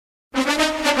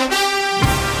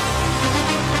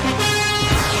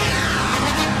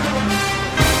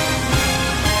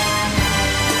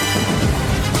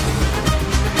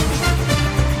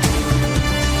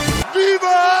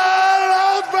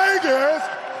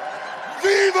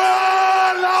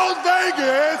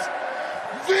is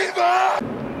Viva!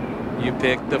 You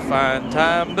picked the fine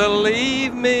time to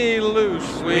leave me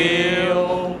loose,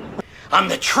 Will. I'm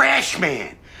the trash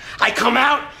man. I come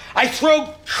out, I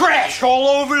throw trash all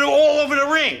over the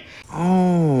ring.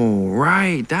 Oh,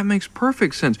 right. That makes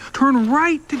perfect sense. Turn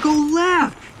right to go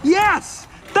left. Yes!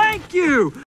 Thank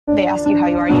you! They ask you how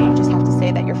you are, you just have to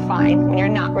say that you're fine when you're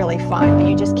not really fine, but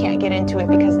you just can't get into it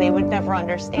because they would never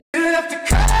understand.